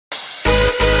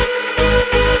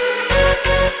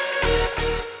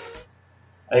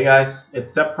Hey guys,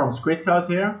 it's Seb from Screech House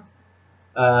here,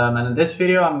 and in this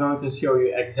video I'm going to show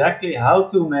you exactly how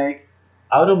to make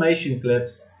automation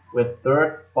clips with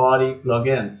third-party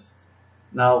plugins.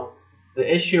 Now,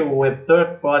 the issue with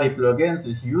third-party plugins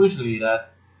is usually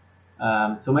that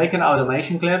to make an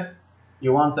automation clip,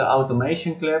 you want the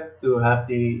automation clip to have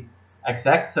the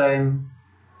exact same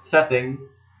setting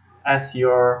as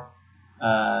your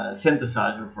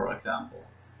synthesizer, for example.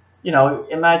 You know,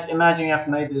 imagine you have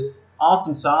made this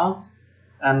awesome sound,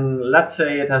 and let's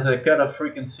say it has a cutoff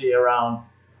frequency around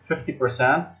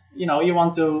 50%. You know, you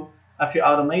want to have your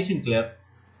automation clip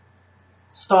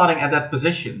starting at that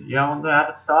position. You want to have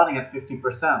it starting at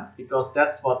 50% because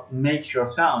that's what makes your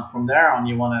sound. From there on,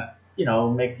 you want to, you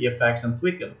know, make the effects and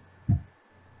tweak them.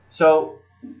 So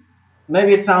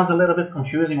maybe it sounds a little bit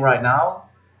confusing right now,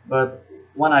 but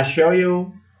when I show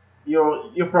you,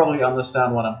 you'll probably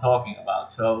understand what I'm talking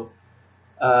about. So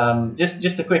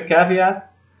just a quick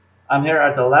caveat. I'm here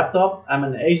at the laptop. I'm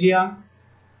in Asia.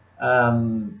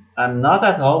 I'm not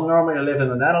at home. Normally I live in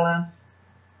the Netherlands.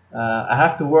 I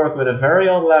have to work with a very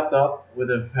old laptop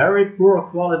with a very poor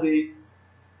quality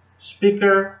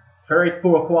speaker, very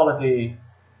poor quality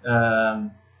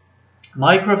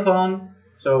microphone.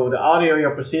 So the audio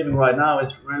you're perceiving right now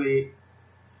is really,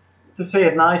 to say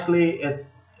it nicely,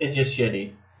 it's just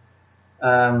shitty.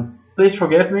 Please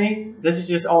forgive me. This is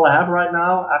just all I have right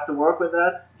now. I have to work with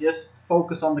that. Just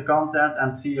focus on the content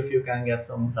and see if you can get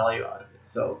some value out of it.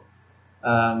 So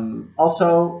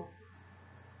also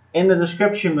in the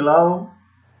description below,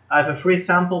 I have a free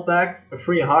sample pack, a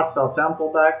free hardstyle sample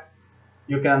pack.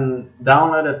 You can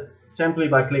download it simply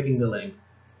by clicking the link.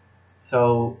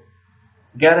 So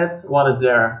get it while it's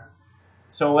there.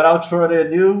 So without further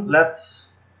ado,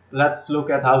 let's look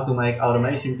at how to make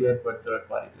automation clip with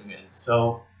third-party plugins.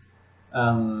 So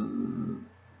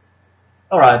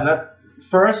alright,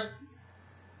 first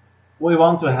we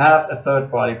want to have a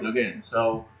third-party plugin.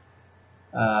 So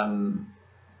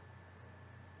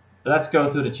let's go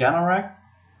to the channel rack.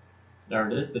 There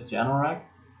it is, the channel rack.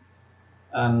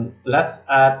 And let's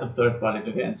add a third-party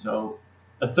plugin. So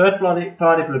a third-party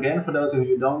plugin, for those of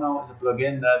you who don't know, is a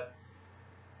plugin that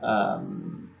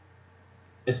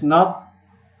is not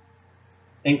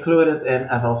included in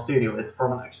FL Studio. It's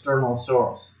from an external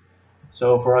source.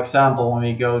 So for example, when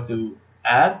we go to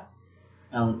add,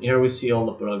 and here we see all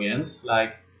the plugins,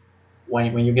 like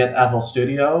when you get FL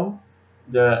Studio,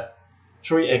 the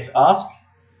 3x Ask,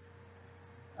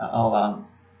 hold on,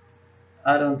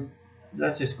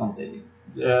 let's just continue.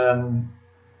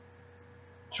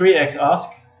 3x Ask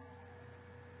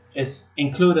is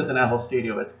included in FL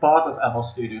Studio. It's part of FL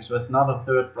Studio, so it's not a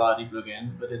third-party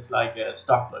plugin, but it's like a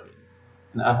stock plugin.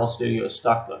 An FL Studio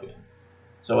stock plugin.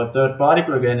 So a third-party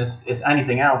plugin is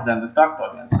anything else than the stock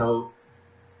plugin. So,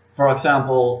 for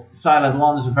example,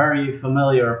 SYLENTH1 is a very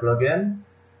familiar plugin,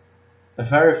 a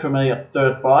very familiar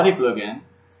third-party plugin.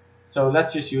 So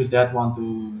let's just use that one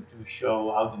to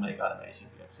show how to make automation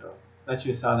clips. So let's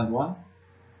use SYLENTH1.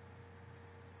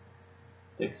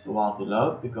 Takes a while to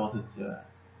load because it's a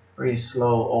pretty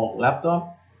slow old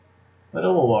laptop, but it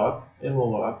will work. It will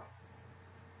work.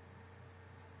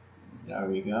 There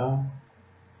we go.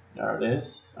 There it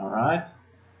is. Alright.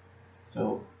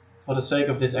 So for the sake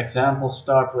of this example,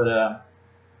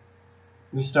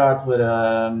 we start with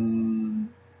a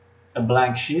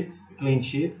blank sheet, a clean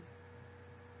sheet.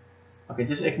 Okay,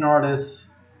 just ignore this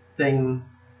thing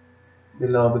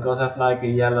below because I have like a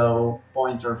yellow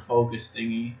pointer focus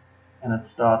thingy and it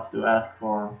starts to ask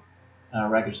for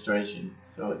registration.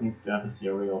 So it needs to have a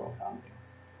serial or something.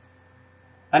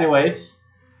 Anyways,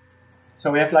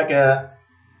 so we have like a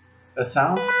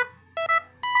sound,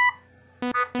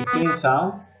 a clean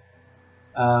sound,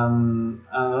 and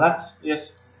let's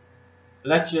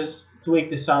just tweak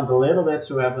the sound a little bit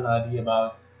so we have an idea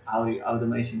about how the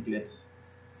automation clips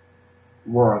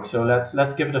work. So let's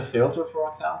give it a filter,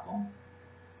 for example.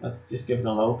 Let's just give it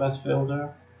a low pass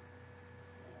filter.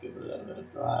 Give it a little bit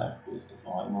of drive, boost the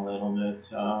volume a little bit.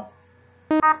 So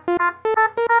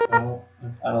let's add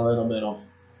a little bit of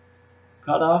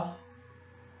cutoff.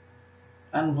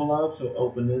 Envelope, so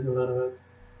open this a little bit.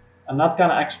 I'm not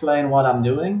gonna explain what I'm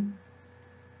doing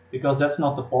because that's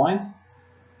not the point.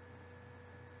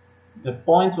 The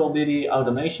point will be the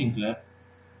automation clip.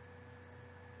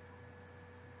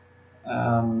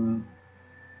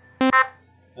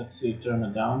 Let's see, turn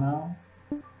it down now.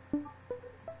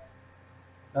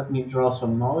 Let me draw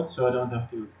some nodes so I don't have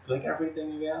to click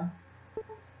everything again.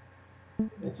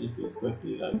 Let's just do it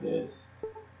quickly like this.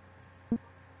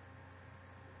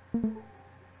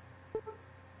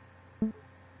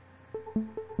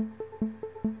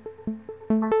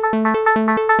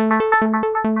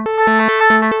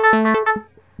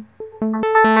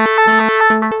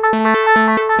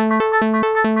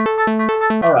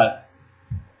 Alright,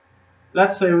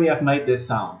 let's say we have made this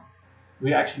sound.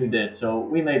 We actually did, so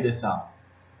we made this sound.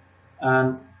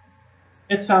 And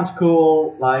it sounds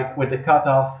cool, like with the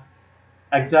cutoff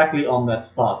exactly on that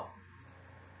spot.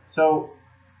 So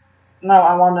now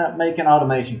I want to make an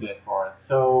automation clip for it.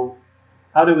 So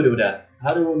how do we do that?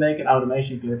 How do we make an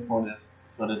automation clip for this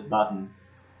button?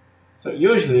 So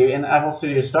usually in FL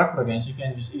Studio stock plugins you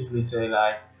can just easily say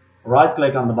like right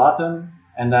click on the button,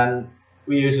 and then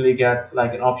we usually get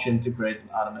like an option to create an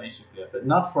automation clip, but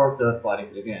not for third-party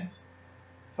plugins.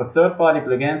 For third-party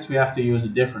plugins we have to use a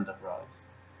different approach.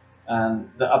 And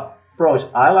the approach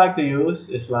I like to use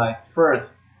is like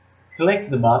first click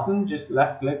the button, just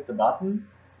left click the button,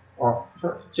 or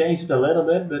change it a little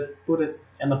bit, but put it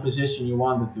in the position you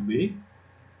want it to be.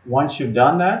 Once you've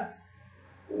done that,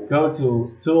 go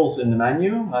to Tools in the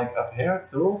menu, like up here,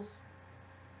 Tools.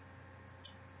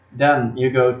 Then you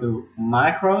go to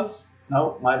Macros.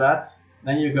 No, my bad.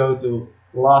 Then you go to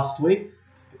Last Tweaked,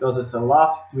 because it's a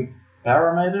last tweaked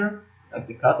parameter, like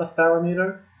the cutoff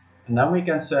parameter. And then we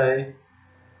can say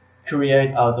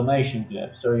Create Automation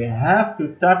Clip. So you have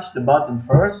to touch the button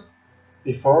first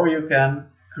before you can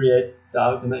create the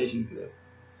automation clip.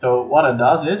 So what it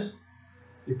does is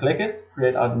you click it,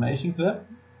 Create Automation Clip.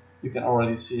 You can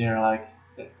already see here like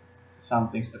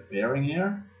something's appearing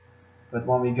here. But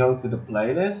when we go to the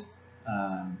playlist,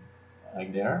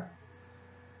 like there,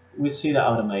 we see the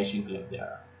automation clip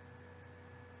there.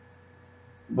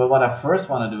 But what I first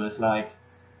want to do is like,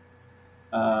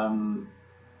 I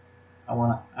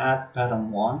want to add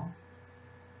pattern 1.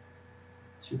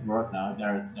 Should work now.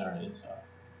 There it is. So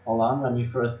hold on, let me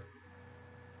first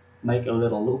make a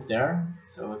little loop there,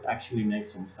 so it actually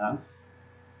makes some sense.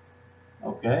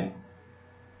 Okay,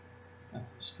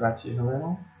 let's stretch it a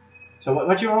little. So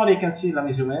what you already can see, let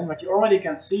me zoom in. What you already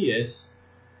can see is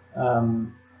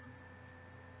the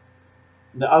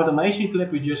automation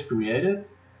clip we just created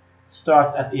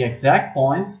starts at the exact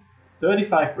point,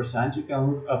 35%. You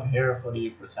can look up here for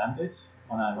the percentage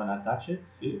when I touch it.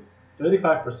 See,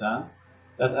 35%.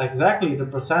 That's exactly the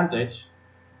percentage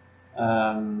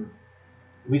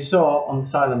we saw on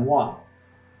SYLENTH1.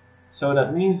 So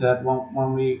that means that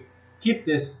when we keep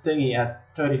this thingy at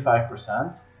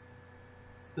 35%,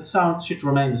 the sound should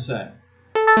remain the same.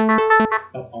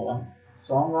 Oh, hold on.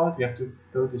 Song mode, you have to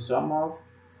go to song mode,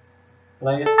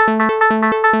 play it.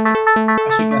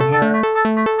 As you can hear,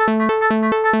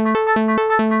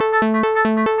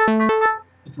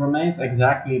 it remains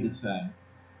exactly the same.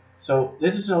 So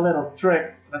this is a little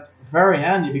trick that's very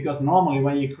handy, because normally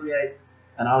when you create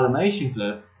an automation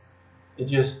clip, it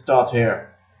just starts here,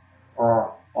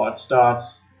 or it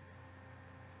starts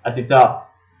at the top.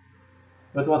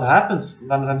 But what happens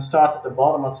when it starts at the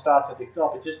bottom or starts at the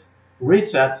top, it just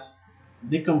resets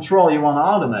the control you want to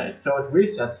automate. So it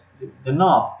resets the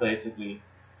knob basically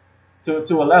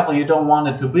to a level you don't want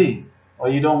it to be, or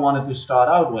you don't want it to start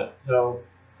out with. So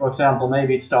for example,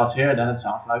 maybe it starts here, then it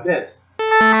sounds like this.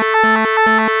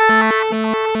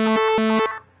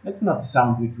 That's not the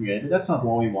sound we created, that's not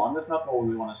what we want, that's not what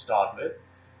we want to start with.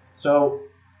 So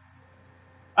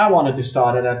I wanted to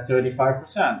start it at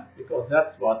 35%, because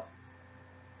that's what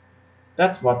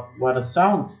the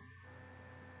sound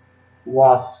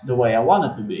was the way I want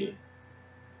it to be.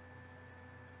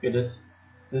 Okay,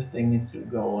 this thing needs to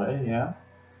go away, yeah.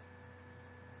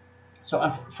 So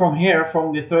from here,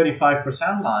 from the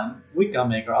 35% line, we can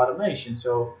make our automation.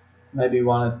 So maybe we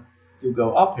want it to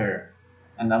go up here,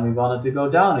 and then we want it to go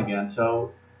down again.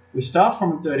 So we start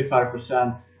from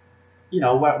 35%, you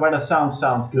know, where the sound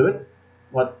sounds good,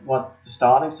 what the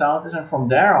starting sound is, and from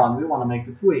there on we want to make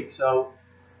the tweak. So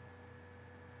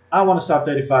I want to start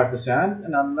 35%,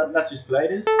 and then let's just play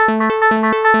this.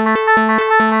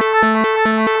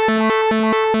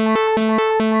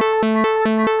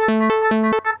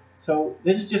 So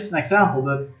this is just an example,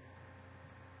 but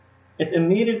it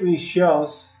immediately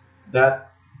shows that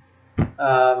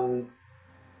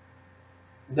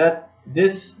that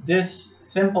this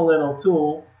simple little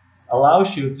tool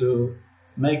allows you to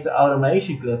make the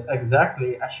automation clips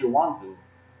exactly as you want to.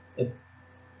 It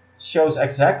shows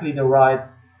exactly the right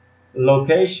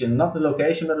location, not the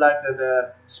location, but like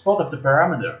the spot of the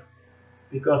parameter,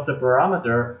 because the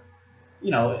parameter,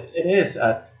 you know, it is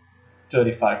at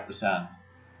 35%.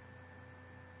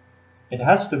 It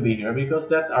has to be here because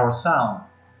that's our sound.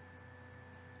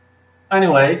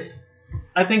 Anyways,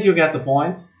 I think you get the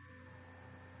point.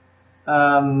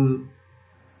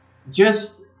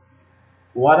 Just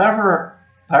whatever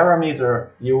parameter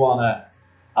you want to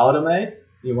automate,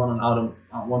 you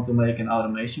want to make an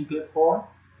automation clip for.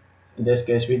 In this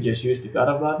case, we just use the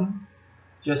cutoff button.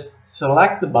 Just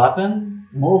select the button,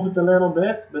 move it a little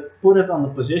bit, but put it on the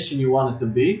position you want it to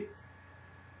be.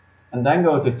 And then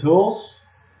go to Tools,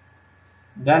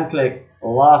 then click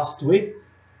Last Tweak,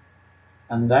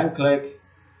 and then click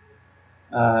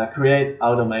Create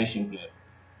Automation Clip.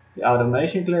 The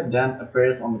automation clip then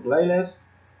appears on the playlist,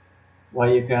 where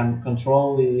you can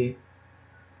control the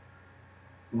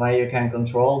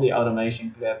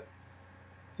automation clip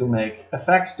to make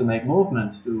effects, to make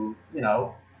movements, to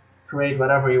create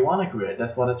whatever you want to create.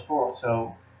 That's what it's for.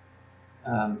 So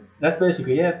that's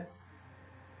basically it.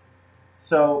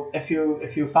 So if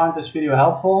you found this video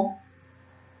helpful,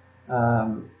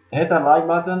 hit that like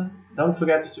button. Don't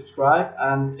forget to subscribe,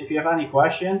 and if you have any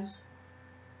questions,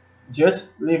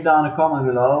 just leave down a comment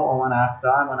below, or when I have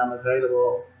time, when I'm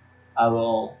available, I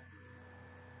will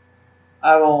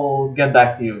get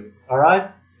back to you.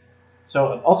 Alright?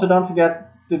 So also don't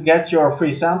forget to get your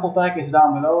free sample pack. It's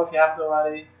down below if you haven't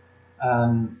already.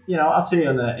 And I'll see you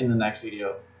in the next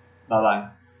video. Bye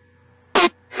bye.